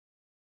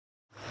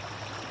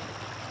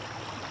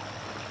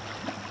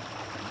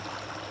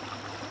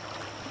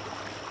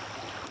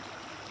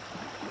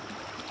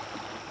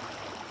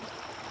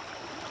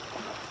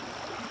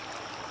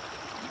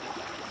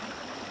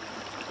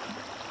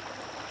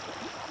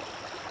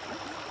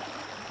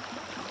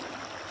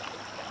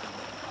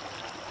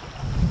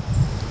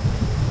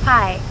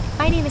Hi,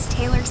 my name is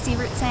Taylor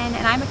Sievertson,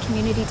 and I'm a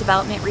Community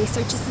Development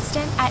Research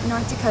Assistant at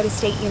North Dakota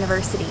State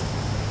University.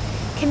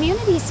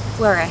 Communities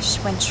flourish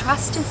when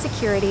trust and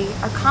security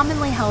are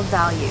commonly held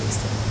values.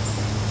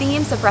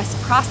 Themes of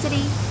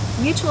reciprocity,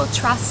 mutual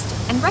trust,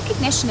 and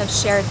recognition of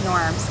shared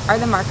norms are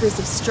the markers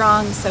of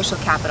strong social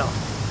capital.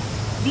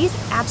 These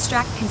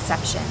abstract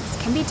conceptions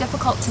can be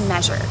difficult to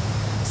measure,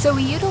 so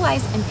we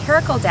utilize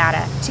empirical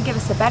data to give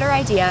us a better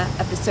idea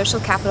of the social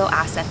capital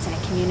assets in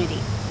a community.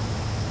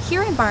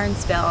 Here in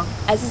Barnesville,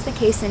 as is the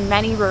case in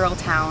many rural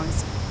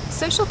towns,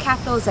 social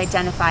capital is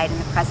identified in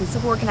the presence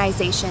of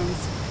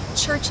organizations,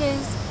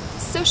 churches,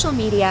 social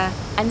media,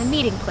 and the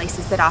meeting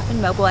places that often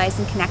mobilize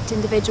and connect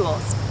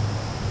individuals.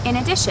 In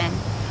addition,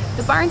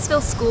 the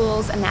Barnesville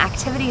schools and the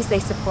activities they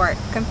support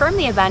confirm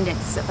the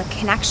abundance of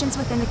connections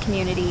within the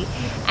community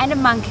and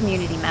among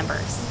community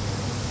members.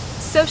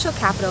 Social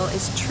capital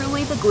is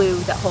truly the glue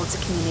that holds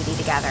a community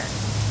together.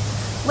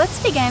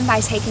 Let's begin by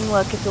taking a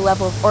look at the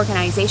level of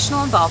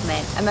organizational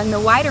involvement among the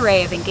wide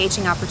array of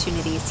engaging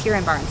opportunities here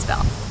in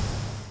Barnesville.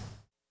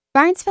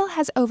 Barnesville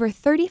has over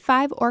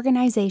 35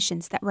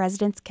 organizations that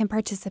residents can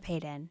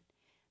participate in.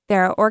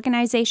 There are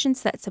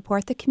organizations that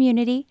support the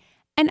community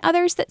and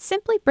others that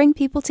simply bring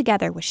people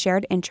together with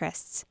shared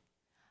interests.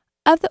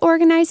 Of the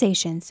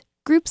organizations,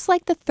 groups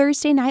like the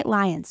Thursday Night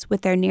Lions,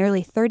 with their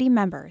nearly 30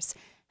 members,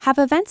 have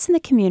events in the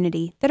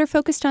community that are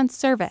focused on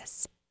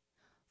service.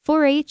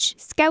 4-H,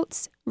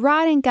 Scouts,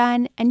 Rod and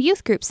Gun, and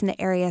youth groups in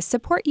the area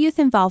support youth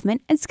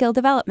involvement and skill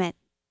development.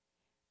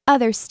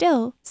 Others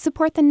still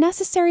support the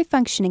necessary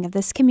functioning of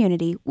this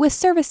community with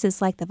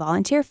services like the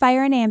Volunteer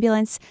Fire and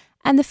Ambulance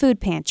and the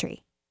Food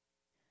Pantry.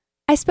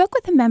 I spoke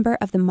with a member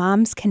of the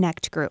Moms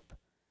Connect group.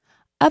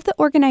 Of the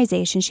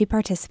organization she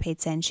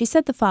participates in, she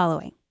said the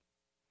following: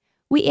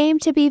 "We aim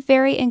to be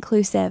very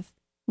inclusive.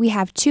 We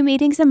have 2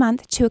 meetings a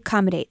month to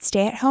accommodate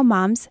stay-at-home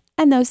moms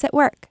and those that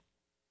work.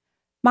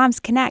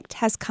 Moms Connect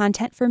has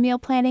content for meal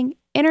planning,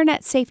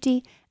 internet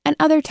safety, and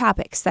other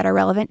topics that are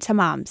relevant to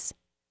moms."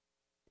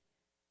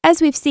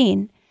 As we've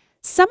seen,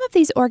 some of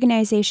these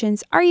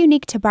organizations are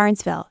unique to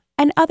Barnesville,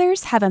 and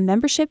others have a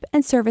membership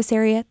and service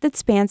area that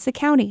spans the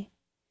county.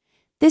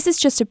 This is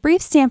just a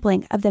brief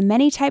sampling of the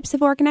many types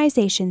of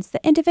organizations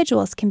that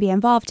individuals can be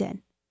involved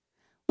in.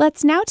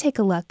 Let's now take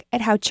a look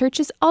at how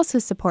churches also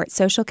support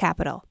social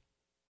capital.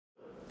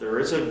 There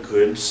is a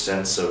good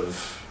sense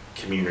of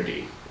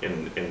community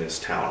in this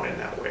town in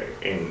that way,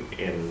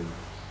 in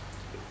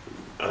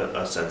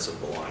a sense of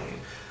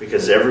belonging,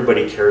 because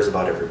everybody cares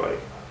about everybody.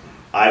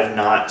 I've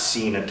not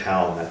seen a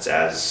town that's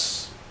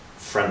as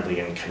friendly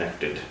and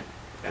connected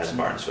as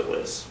Barnesville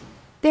is.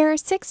 There are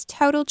 6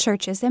 total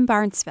churches in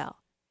Barnesville.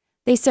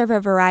 They serve a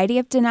variety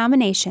of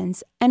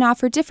denominations and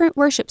offer different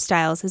worship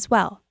styles as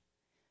well.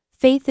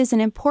 Faith is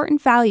an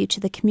important value to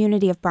the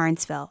community of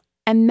Barnesville,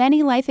 and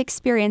many life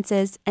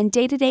experiences and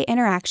day-to-day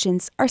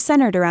interactions are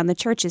centered around the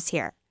churches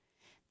here.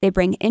 They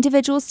bring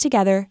individuals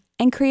together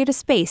and create a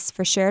space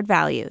for shared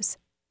values.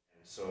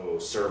 So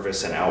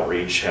service and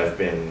outreach have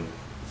been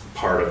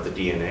part of the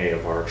DNA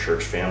of our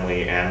church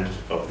family and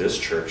of this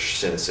church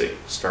since it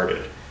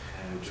started.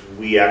 And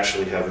we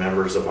actually have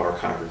members of our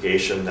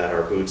congregation that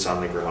are boots on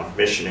the ground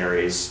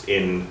missionaries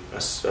in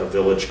a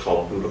village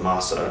called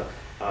Budamasa.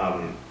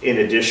 In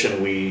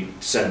addition, we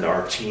send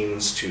our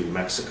teens to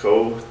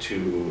Mexico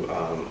to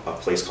a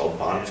place called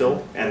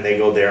Barnesville, and they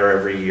go there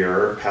every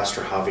year.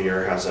 Pastor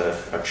Javier has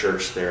a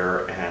church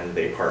there, and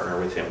they partner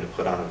with him to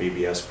put on a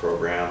VBS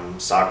program,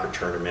 soccer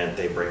tournament.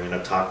 They bring in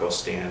a taco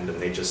stand, and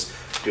they just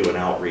do an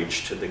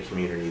outreach to the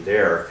community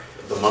there.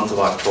 The month of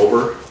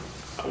October,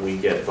 we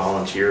get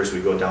volunteers.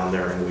 We go down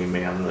there and we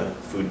man the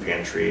food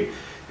pantry,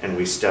 and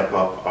we step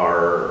up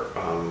our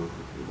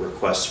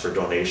requests for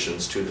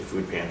donations to the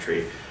food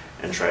pantry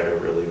and try to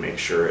really make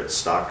sure it's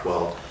stocked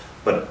well.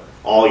 But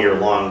all year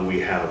long we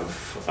have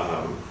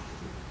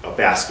a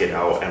basket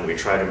out, and we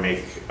try to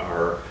make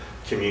our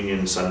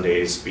communion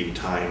Sundays be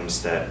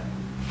times that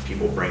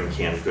people bring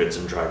canned goods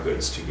and dry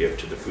goods to give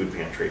to the food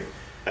pantry.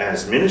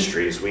 As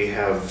ministries, we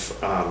have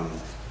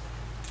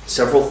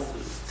several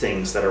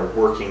things that are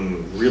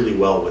working really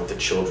well with the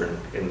children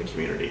in the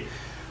community.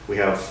 We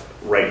have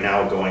right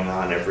now going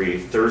on every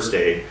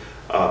Thursday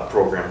a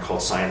program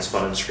called Science,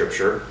 Fun, and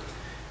Scripture.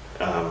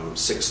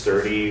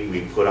 6:30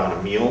 we put on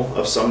a meal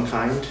of some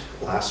kind.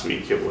 Last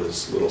week it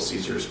was Little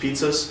Caesars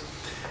pizzas,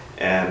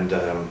 and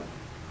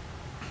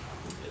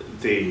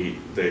the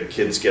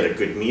kids get a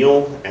good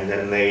meal, and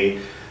then they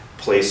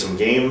play some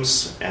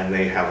games, and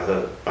they have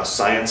a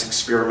science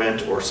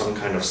experiment or some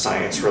kind of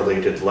science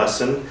related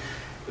lesson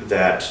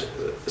that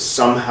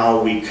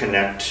somehow we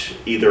connect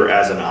either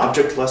as an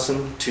object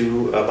lesson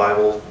to a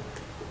Bible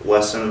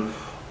lesson,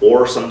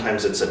 or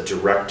sometimes it's a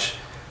direct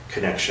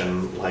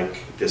connection.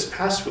 Like this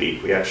past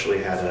week, we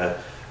actually had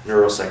a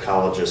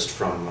neuropsychologist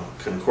from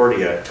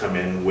Concordia come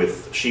in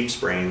with sheep's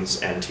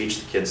brains and teach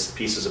the kids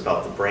pieces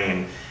about the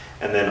brain,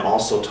 and then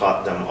also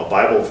taught them a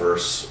Bible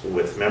verse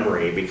with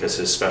memory, because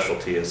his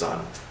specialty is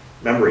on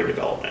memory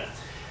development.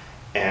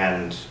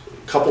 And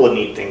a couple of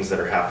neat things that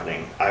are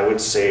happening. I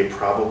would say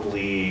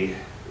probably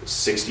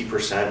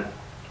 60%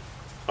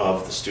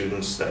 of the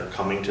students that are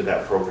coming to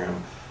that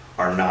program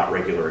are not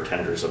regular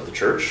attenders of the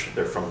church.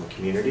 They're from the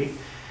community.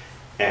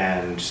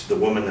 And the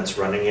woman that's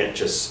running it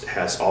just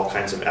has all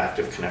kinds of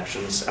active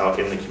connections out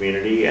in the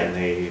community, and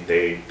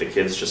the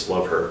kids just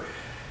love her.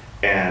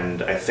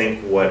 And I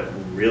think what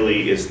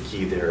really is the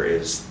key there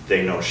is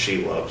they know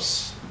she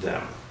loves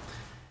them.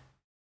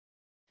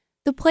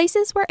 The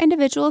places where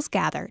individuals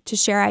gather to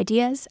share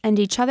ideas and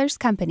each other's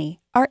company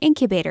are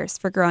incubators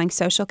for growing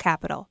social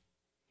capital.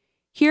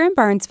 Here in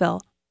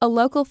Barnesville, a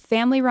local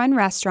family-run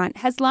restaurant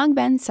has long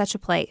been such a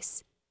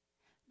place.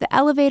 The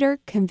elevator,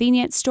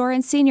 convenience store,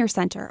 and senior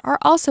center are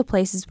also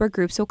places where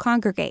groups will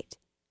congregate.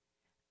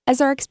 As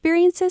our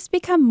experiences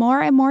become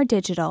more and more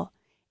digital,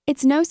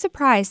 it's no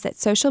surprise that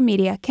social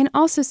media can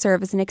also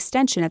serve as an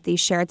extension of these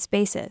shared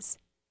spaces.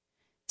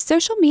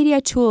 Social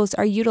media tools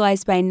are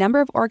utilized by a number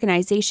of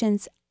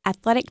organizations,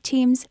 athletic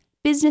teams,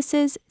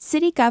 businesses,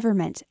 city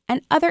government,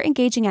 and other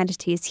engaging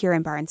entities here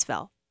in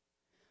Barnesville.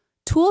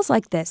 Tools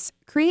like this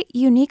create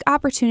unique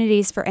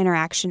opportunities for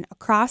interaction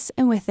across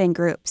and within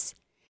groups.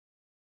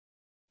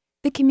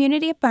 The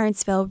community of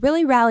Barnesville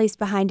really rallies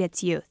behind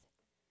its youth.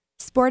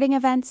 Sporting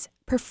events,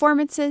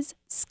 performances,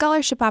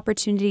 scholarship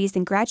opportunities,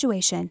 and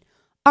graduation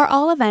are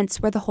all events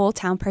where the whole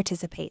town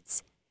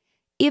participates.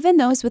 Even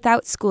those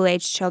without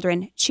school-age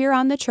children cheer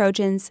on the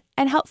Trojans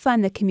and help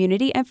fund the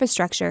community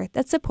infrastructure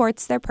that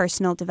supports their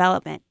personal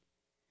development.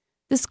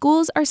 The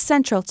schools are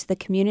central to the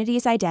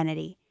community's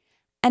identity,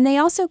 and they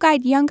also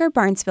guide younger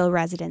Barnesville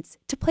residents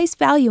to place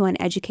value on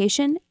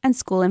education and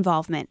school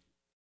involvement.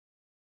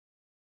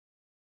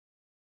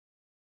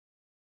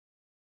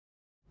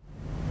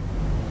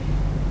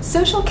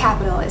 Social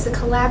capital is a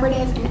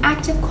collaborative and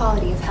active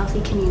quality of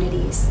healthy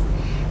communities.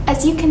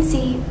 As you can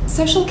see,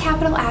 social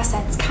capital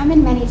assets come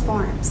in many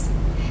forms.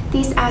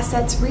 These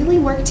assets really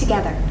work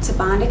together to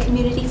bond a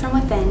community from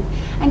within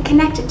and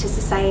connect it to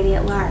society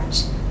at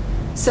large.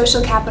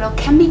 Social capital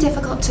can be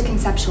difficult to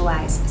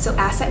conceptualize, so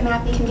asset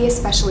mapping can be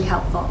especially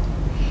helpful.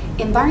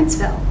 In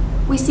Barnesville,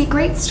 we see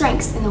great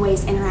strengths in the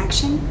ways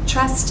interaction,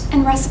 trust,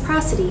 and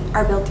reciprocity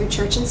are built through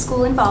church and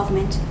school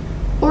involvement,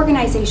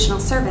 organizational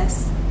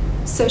service,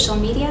 social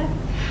media,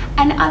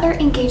 and other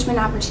engagement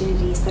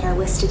opportunities that are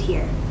listed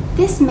here.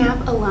 This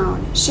map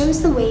alone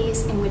shows the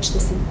ways in which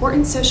this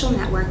important social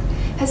network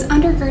has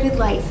undergirded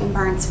life in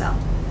Barnesville.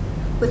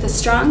 With a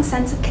strong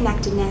sense of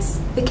connectedness,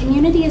 the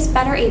community is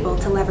better able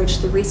to leverage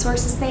the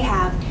resources they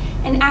have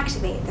and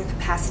activate their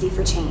capacity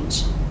for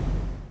change.